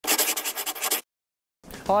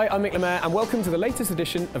Hi, I'm Mick Lemaire and welcome to the latest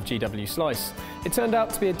edition of GW Slice. It turned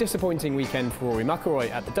out to be a disappointing weekend for Rory McIlroy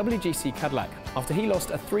at the WGC Cadillac after he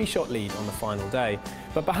lost a 3-shot lead on the final day.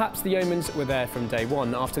 But perhaps the omens were there from day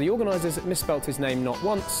one after the organisers misspelt his name not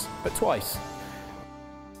once, but twice.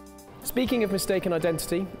 Speaking of mistaken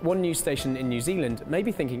identity, one news station in New Zealand may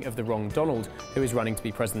be thinking of the wrong Donald, who is running to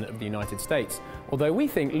be President of the United States, although we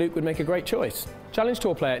think Luke would make a great choice. Challenge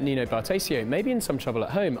Tour player Nino Bartasio may be in some trouble at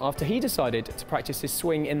home after he decided to practice his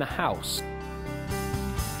swing in the house.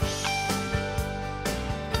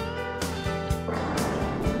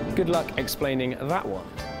 Good luck explaining that one.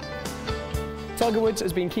 Tiger Woods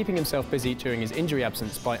has been keeping himself busy during his injury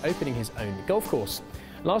absence by opening his own golf course.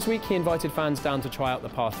 Last week he invited fans down to try out the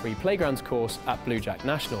par 3 Playgrounds course at Blue Jack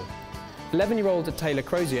National. 11-year-old Taylor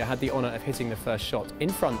Crozier had the honour of hitting the first shot in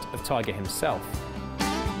front of Tiger himself.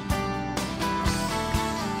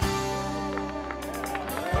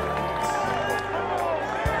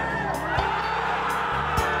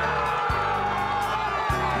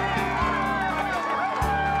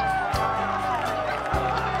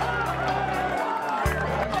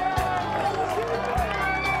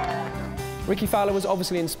 Rickie Fowler was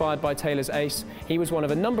obviously inspired by Taylor's ace. He was one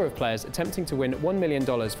of a number of players attempting to win $1 million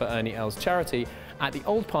for Ernie Els charity at the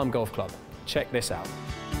Old Palm Golf Club. Check this out.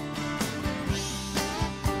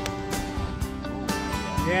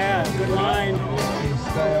 Yeah, good line.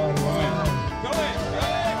 Stay on line.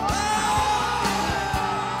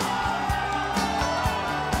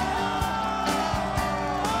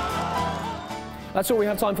 That's all we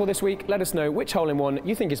have time for this week. Let us know which hole-in-one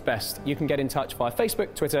you think is best. You can get in touch via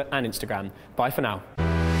Facebook, Twitter and Instagram. Bye for now.